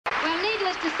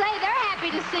much to say. They're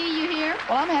happy to see you here.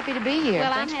 Well, I'm happy to be here.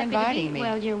 Well, Thanks I'm for happy inviting to be. me.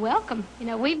 Well, you're welcome. You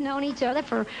know, we've known each other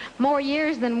for more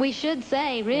years than we should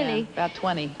say, really. Yeah, about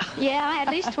 20. Yeah, at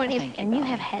least 20. Thank you, And you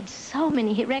darling. have had so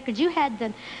many hit records. You had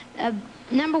the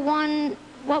 #1,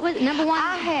 what was it, #1?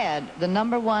 I had the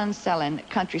 #1 selling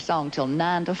country song till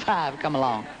 9 to 5 come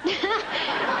along.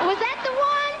 Was that the one?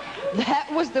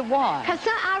 That was the one. Because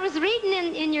I was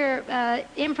reading in your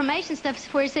information stuff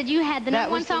where it said you had the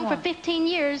 #1 song for 15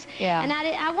 years. Yeah. And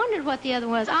I wondered what the other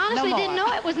was. I honestly didn't know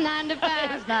it was 9 to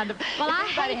 5. It was 9 to 5. Well, I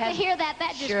hate to hear that.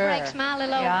 That just breaks my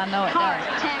little I know it heart.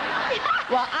 does. Tammy.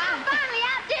 Well, I finally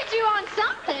outdid you on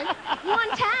something one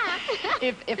time.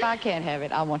 If I can't have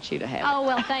it, I want you to have it. Oh,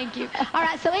 well, thank you. All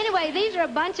right, so anyway, these are a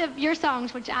bunch of your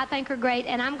songs, which I think are great,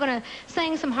 and I'm going to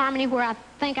sing some harmony where I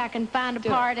think I can find a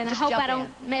part, and I hope I don't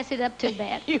mess it up too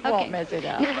bad. You won't mess it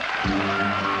up.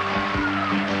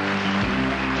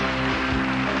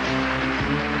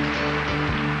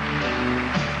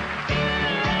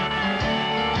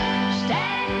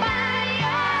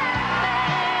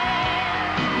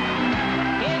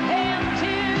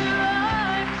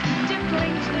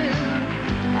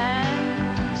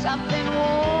 Something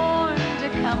warm to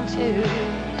come to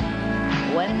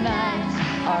when nights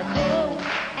are cold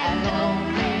and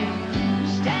lonely.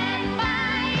 Stand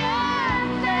by your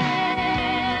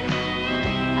man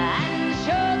and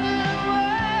show the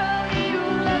world you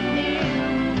love him.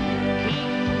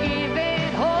 Keep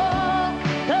giving all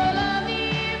the love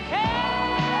you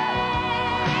can.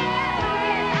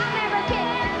 I'll never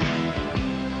kiss.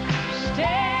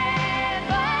 Stand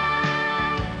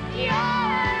by your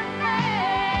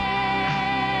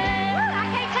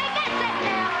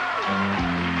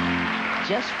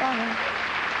just follow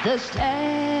the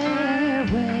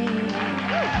stairway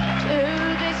to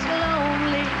this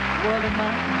lonely world of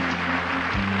mine.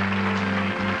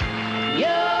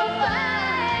 You'll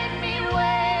find me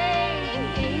waiting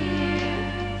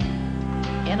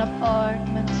here in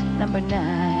apartment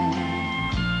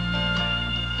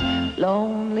 #9.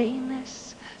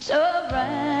 Loneliness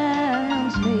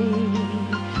surrounds me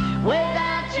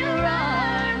without your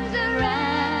arms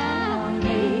around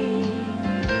me.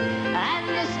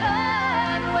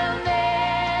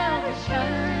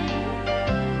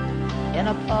 In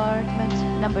apartment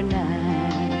 #9.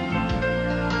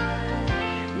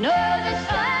 No, the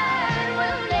sun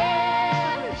will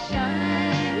never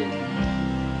shine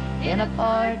in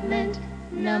apartment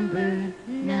 #9.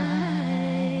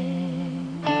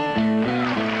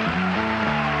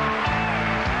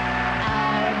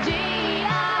 Our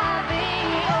D-I-V-O-R-C-E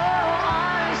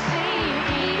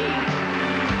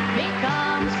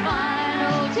becomes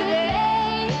final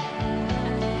today.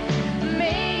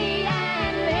 Me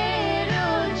and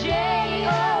little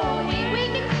J-O-E, we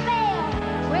can spell,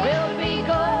 we'll be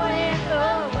going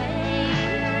away.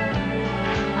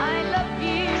 I love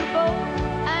you both,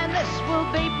 and this will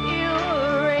be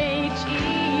pure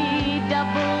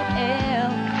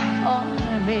H-E-double-L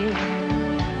Army.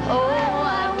 Oh,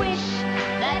 I wish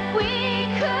that we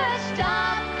could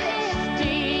stop this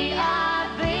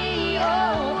D-I-V-O-R-C-E.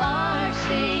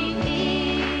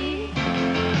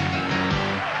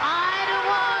 I don't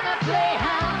want to play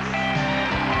house.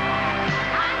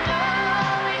 I know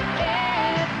it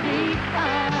can't be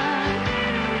fun.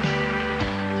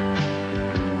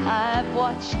 I've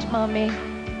watched Mommy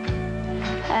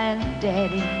and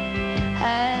Daddy,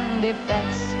 and if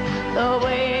that's the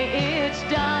way it's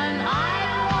done, I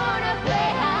don't want to play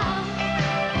house.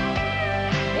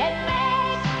 It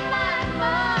makes my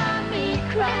mommy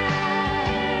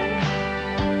cry.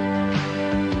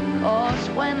 'Cause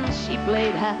when she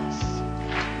played house,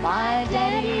 my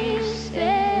daddy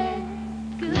said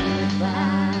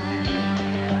goodbye.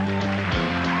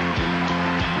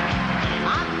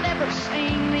 I've never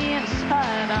seen the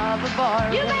inside of a bar.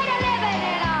 You made a living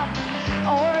it off.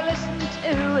 Or listen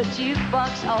to a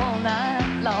jukebox all night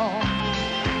long.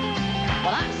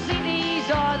 Well, I see these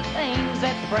are the things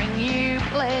that bring you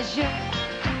pleasure.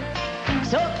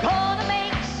 So call